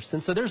their worst.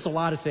 And so there's a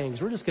lot of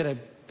things we're just going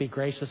to be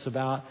gracious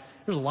about.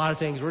 There's a lot of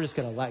things we're just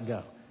going to let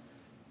go.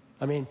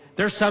 I mean,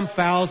 there's some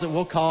fouls that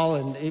we'll call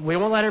and we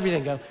won't let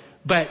everything go.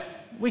 But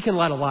we can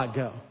let a lot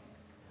go.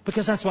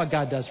 Because that's what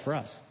God does for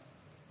us.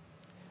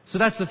 So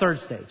that's the third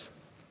stage.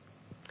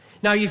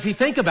 Now, if you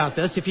think about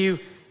this,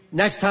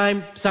 next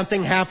time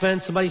something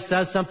happens, somebody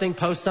says something,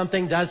 posts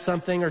something, does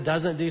something, or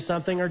doesn't do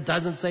something, or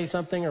doesn't say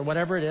something, or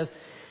whatever it is,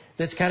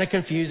 that's kind of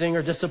confusing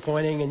or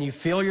disappointing, and you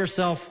feel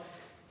yourself,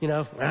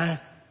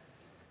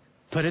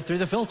 put it through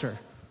the filter.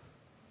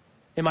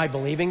 Am I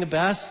believing the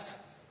best?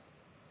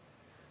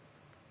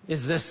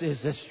 Is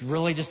this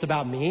really just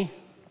about me?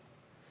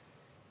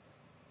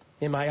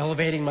 Am I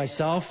elevating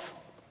myself?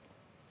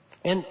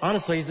 And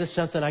honestly, is this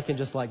something I can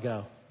just let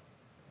go?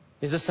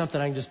 Is this something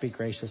I can just be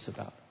gracious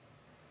about?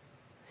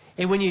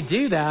 And when you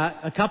do that,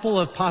 a couple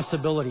of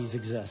possibilities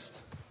exist.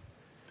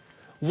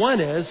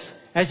 One is,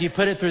 as you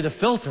put it through the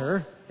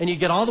filter, and you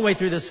get all the way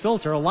through this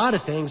filter, a lot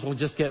of things will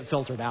just get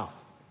filtered out.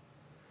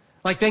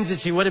 Like things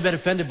that you would have been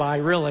offended by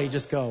really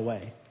just go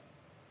away.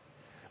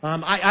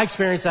 I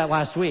experienced that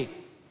last week.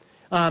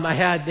 I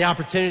had the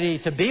opportunity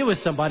to be with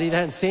somebody that I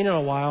hadn't seen in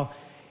a while,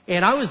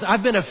 and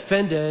I've been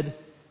offended,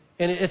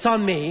 and it's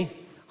on me.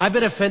 I've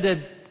been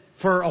offended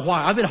for a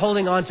while. I've been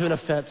holding on to an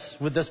offense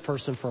with this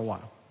person for a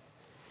while.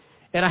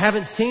 And I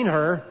haven't seen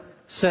her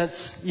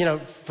since,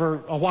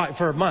 for a while,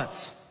 for months.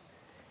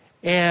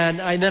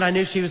 And then I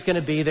knew she was going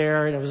to be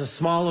there, and it was a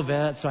small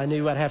event, so I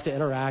knew I'd have to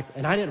interact,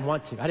 and I didn't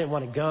want to. I didn't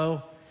want to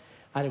go.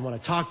 I didn't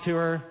want to talk to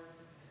her.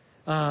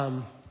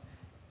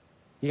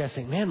 You guys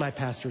think, man, my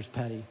pastor's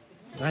petty.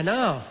 I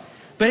know.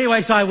 But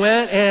anyway, so I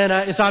went,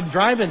 and so I'm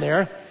driving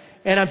there,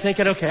 and I'm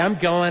thinking, okay, I'm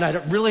going.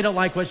 I really don't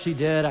like what she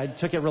did. I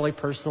took it really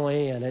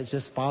personally, and it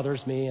just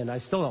bothers me, and I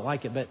still don't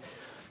like it.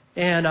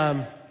 And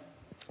I'm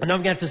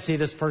going to have to see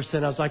this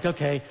person. I was like,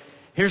 okay,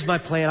 here's my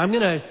plan.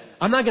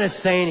 I'm not going to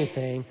say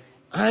anything.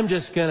 I'm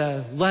just going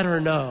to let her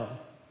know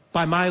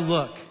by my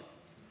look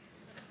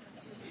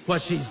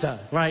what she's done,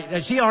 right?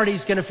 And she already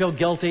is going to feel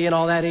guilty and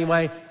all that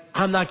anyway.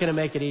 I'm not going to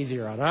make it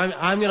easier on her.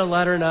 I'm going to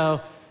let her know,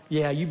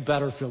 yeah, you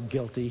better feel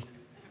guilty.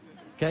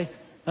 Okay?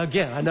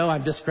 Again, I know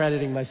I'm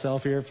discrediting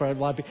myself here for a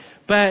lot of people.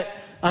 But,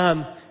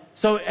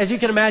 so as you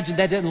can imagine,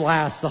 that didn't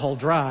last the whole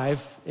drive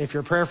if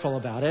you're prayerful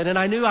about it. And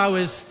I knew I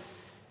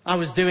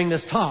was doing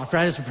this talk,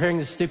 right? I was preparing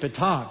this stupid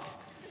talk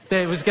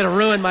that was going to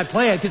ruin my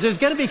plan because it was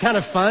going to be kind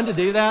of fun to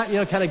do that,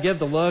 kind of give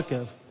the look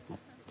of,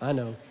 I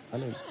know.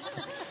 And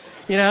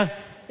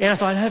I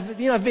thought,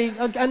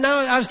 and now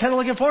I was kind of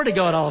looking forward to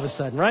going all of a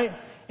sudden, right?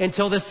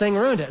 Until this thing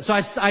ruined it. So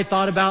I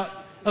thought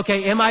about,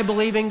 okay, am I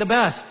believing the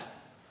best?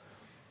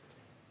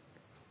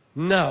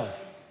 No,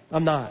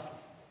 I'm not.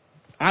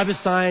 I've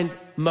assigned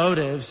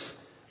motives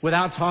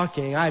without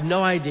talking. I have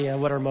no idea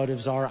what her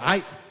motives are.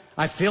 I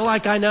feel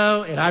like I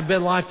know, and I've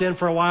been locked in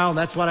for a while, and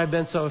that's why I've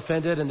been so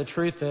offended. And the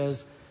truth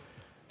is,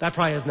 that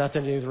probably has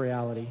nothing to do with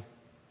reality.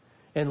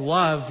 And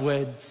love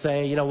would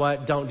say, you know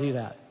what, don't do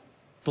that.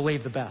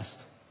 Believe the best.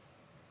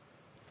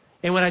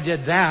 And when I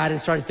did that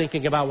and started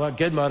thinking about what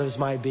good motives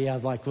might be, I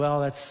was like,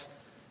 well, that's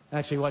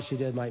actually what she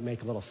did might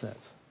make a little sense.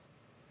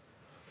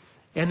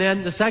 And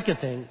then the second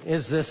thing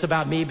is this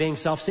about me being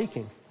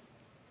self-seeking.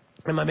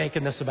 Am I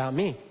making this about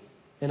me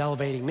and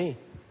elevating me?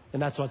 And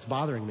that's what's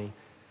bothering me.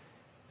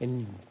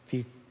 And if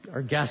you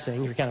are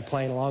guessing, you're kind of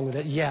playing along with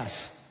it. Yes,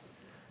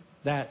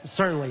 that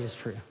certainly is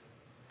true.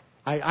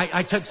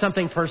 I took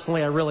something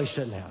personally I really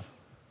shouldn't have.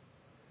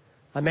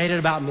 I made it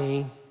about me,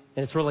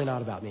 and it's really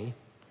not about me.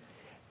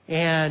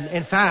 And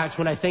in fact,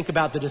 when I think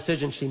about the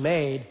decision she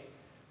made,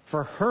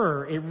 for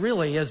her, it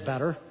really is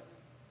better.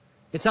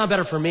 It's not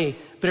better for me,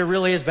 but it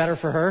really is better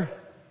for her.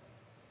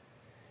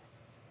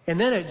 And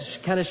then it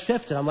kind of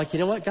shifted. I'm like, you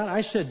know what, God,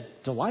 I should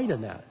delight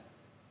in that.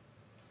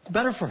 It's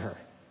better for her.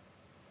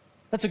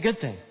 That's a good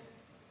thing.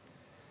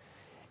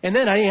 And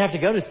then I didn't have to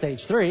go to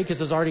stage 3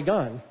 because it was already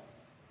gone.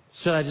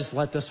 Should I just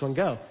let this one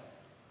go?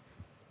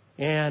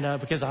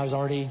 And because I've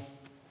already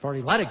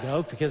let it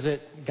go because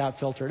it got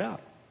filtered out.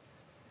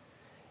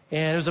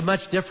 And it was a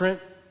much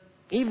different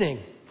evening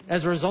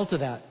as a result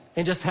of that.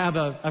 And just have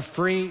a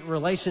free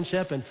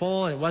relationship and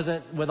full. And it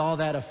wasn't with all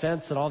that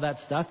offense and all that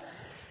stuff.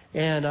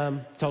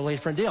 And totally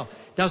different deal.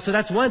 Now, so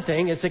that's one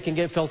thing, is it can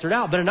get filtered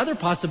out. But another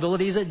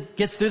possibility is it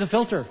gets through the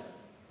filter.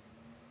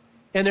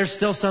 And there's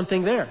still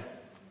something there.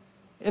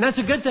 And that's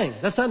a good thing.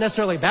 That's not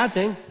necessarily a bad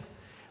thing.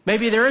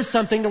 Maybe there is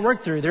something to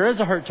work through. There is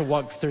a hurt to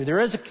walk through.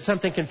 There is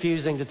something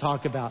confusing to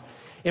talk about.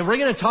 And we're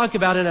going to talk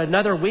about in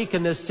another week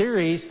in this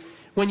series,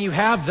 when you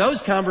have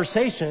those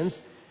conversations,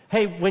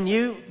 hey, when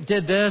you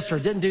did this or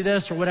didn't do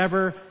this or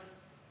whatever,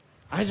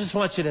 I just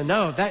want you to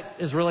know that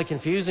is really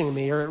confusing to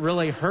me, or it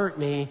really hurt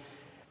me.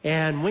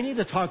 And we need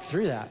to talk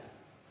through that.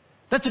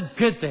 That's a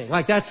good thing.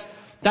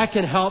 That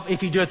can help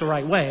if you do it the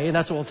right way. And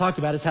that's what we'll talk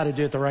about, is how to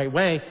do it the right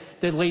way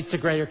that leads to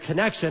greater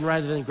connection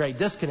rather than great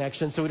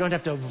disconnection. So we don't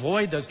have to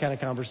avoid those kind of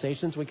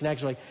conversations. We can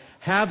actually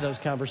have those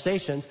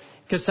conversations,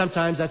 because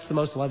sometimes that's the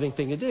most loving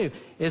thing to do,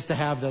 is to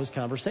have those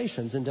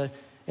conversations and to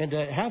And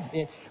to have,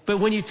 but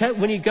when you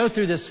go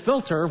through this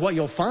filter, what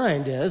you'll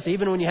find is,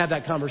 even when you have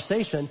that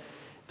conversation,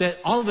 that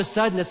all of a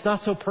sudden it's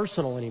not so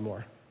personal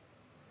anymore.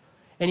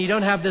 And you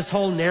don't have this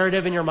whole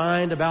narrative in your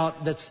mind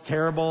about that's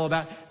terrible,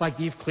 about like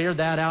you've cleared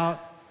that out.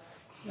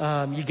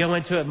 You go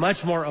into it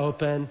much more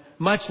open,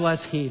 much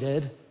less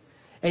heated,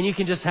 and you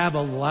can just have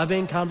a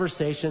loving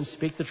conversation,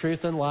 speak the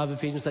truth in love.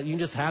 Ephesians said you can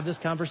just have this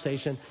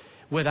conversation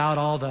without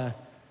all the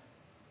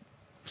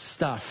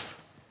stuff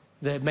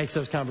that makes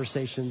those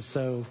conversations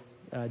so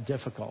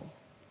difficult.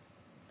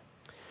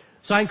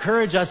 So I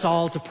encourage us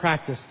all to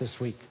practice this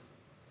week.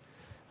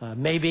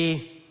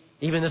 Maybe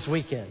even this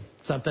weekend,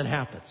 something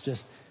happens.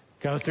 Just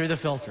go through the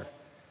filter.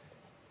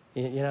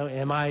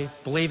 Am I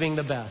believing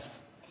the best?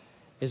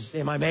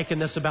 Am I making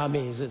this about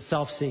me? Is it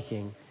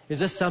self-seeking? Is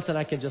this something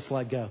I can just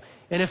let go?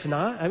 And if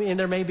not, I mean,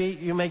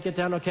 you may get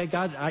down, okay,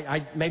 God,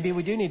 maybe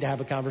we do need to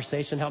have a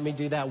conversation. Help me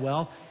do that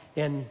well.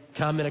 And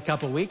come in a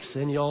couple of weeks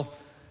and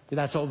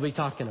that's what we'll be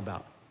talking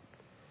about.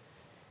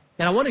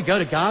 And I want to go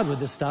to God with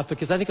this stuff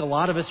because I think a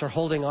lot of us are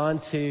holding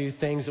on to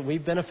things that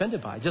we've been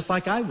offended by, just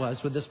like I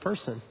was with this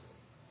person.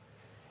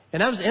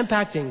 And that was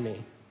impacting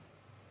me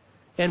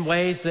in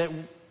ways that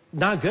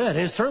not good. And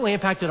it certainly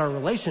impacted our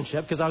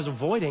relationship because I was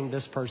avoiding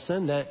this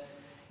person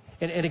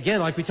and again,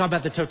 like we talk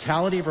about the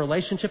totality of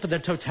relationship and the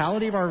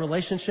totality of our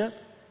relationship,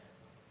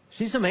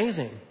 she's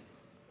amazing.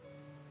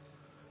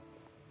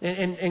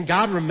 And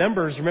God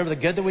remember the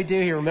good that we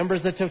do. He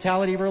remembers the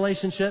totality of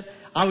relationship.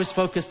 I was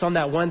focused on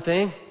that one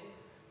thing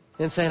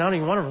and saying, I don't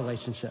even want a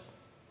relationship,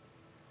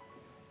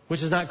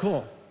 which is not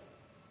cool.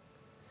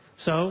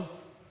 So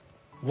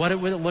what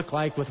would it look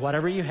like with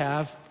whatever you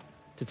have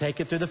to take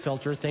it through the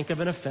filter, think of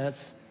an offense,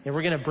 and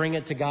we're going to bring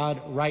it to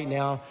God right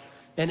now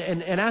and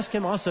ask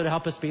Him also to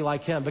help us be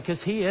like Him,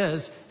 because He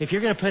is, if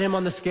you're going to put Him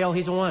on the scale,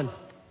 He's a 1.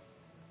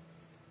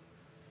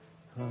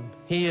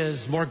 He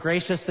is more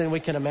gracious than we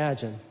can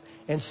imagine.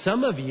 And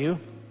some of you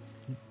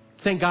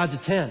think God's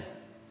a 10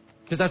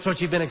 because that's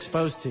what you've been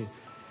exposed to.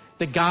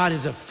 That God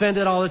is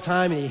offended all the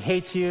time and He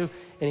hates you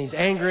and He's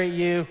angry at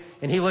you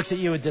and He looks at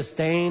you with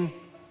disdain,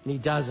 and He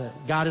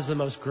doesn't. God is the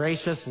most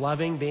gracious,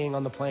 loving being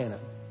on the planet.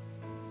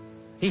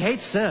 He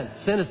hates sin.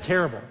 Sin is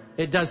terrible.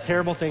 It does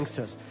terrible things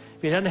to us.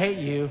 If He doesn't hate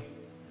you,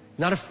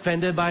 not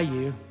offended by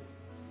you,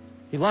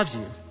 He loves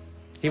you.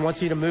 He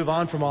wants you to move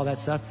on from all that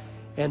stuff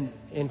and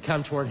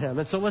come toward Him.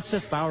 And so let's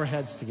just bow our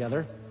heads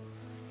together.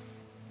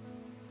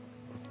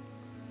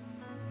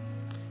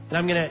 And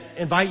I'm going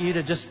to invite you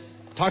to just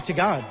talk to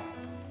God.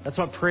 That's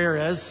what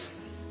prayer is.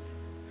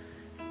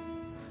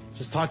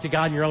 Just talk to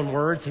God in your own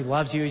words. He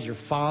loves you. He's your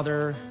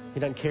Father.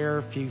 He doesn't care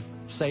if you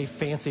say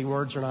fancy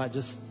words or not.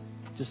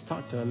 Just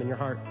talk to Him in your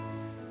heart.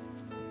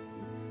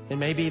 And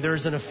maybe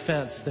there's an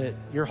offense that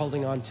you're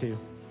holding on to.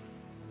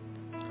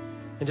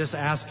 And just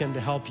ask Him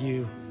to help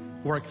you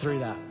work through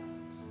that.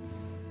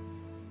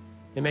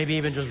 And maybe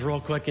even just real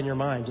quick in your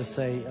mind, just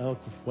say, oh,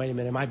 wait a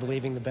minute, am I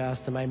believing the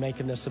best? Am I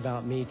making this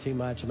about me too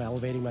much? Am I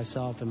elevating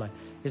myself?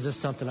 Is this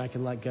something I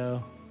can let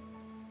go?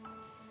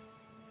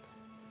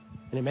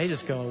 And it may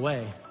just go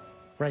away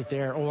right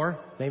there, or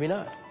maybe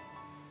not.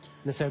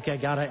 And say, okay,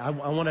 God, I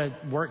want to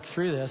work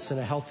through this in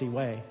a healthy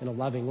way, in a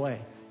loving way,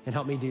 and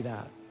help me do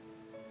that.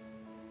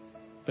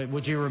 But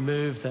would you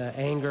remove the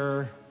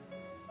anger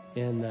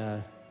and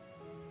the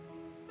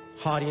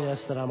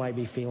haughtiness that I might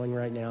be feeling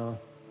right now,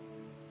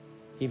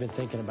 even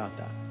thinking about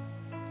that?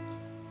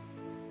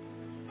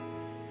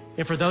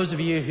 And for those of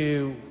you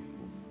who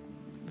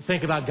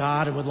think about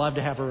God and would love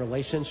to have a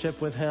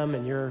relationship with Him,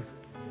 and you're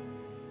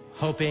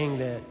hoping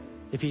that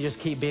if you just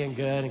keep being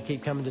good and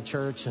keep coming to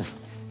church and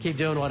keep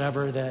doing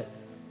whatever, that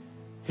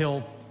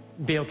He'll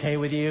be okay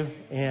with you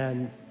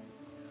and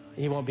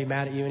He won't be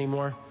mad at you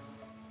anymore,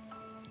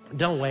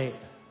 don't wait.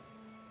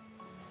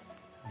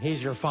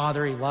 He's your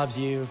Father. He loves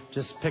you.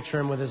 Just picture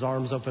Him with His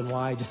arms open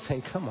wide, just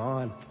saying, come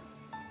on.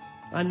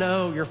 I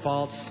know your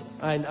faults.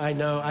 I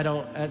know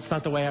it's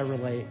not the way I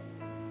relate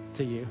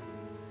to you.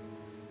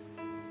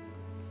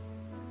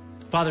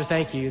 Father,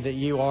 thank you that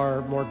you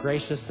are more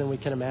gracious than we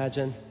can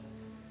imagine.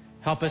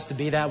 Help us to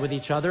be that with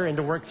each other and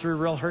to work through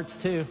real hurts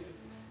too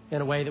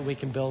in a way that we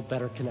can build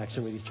better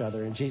connection with each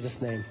other. In Jesus'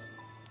 name,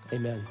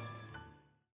 amen.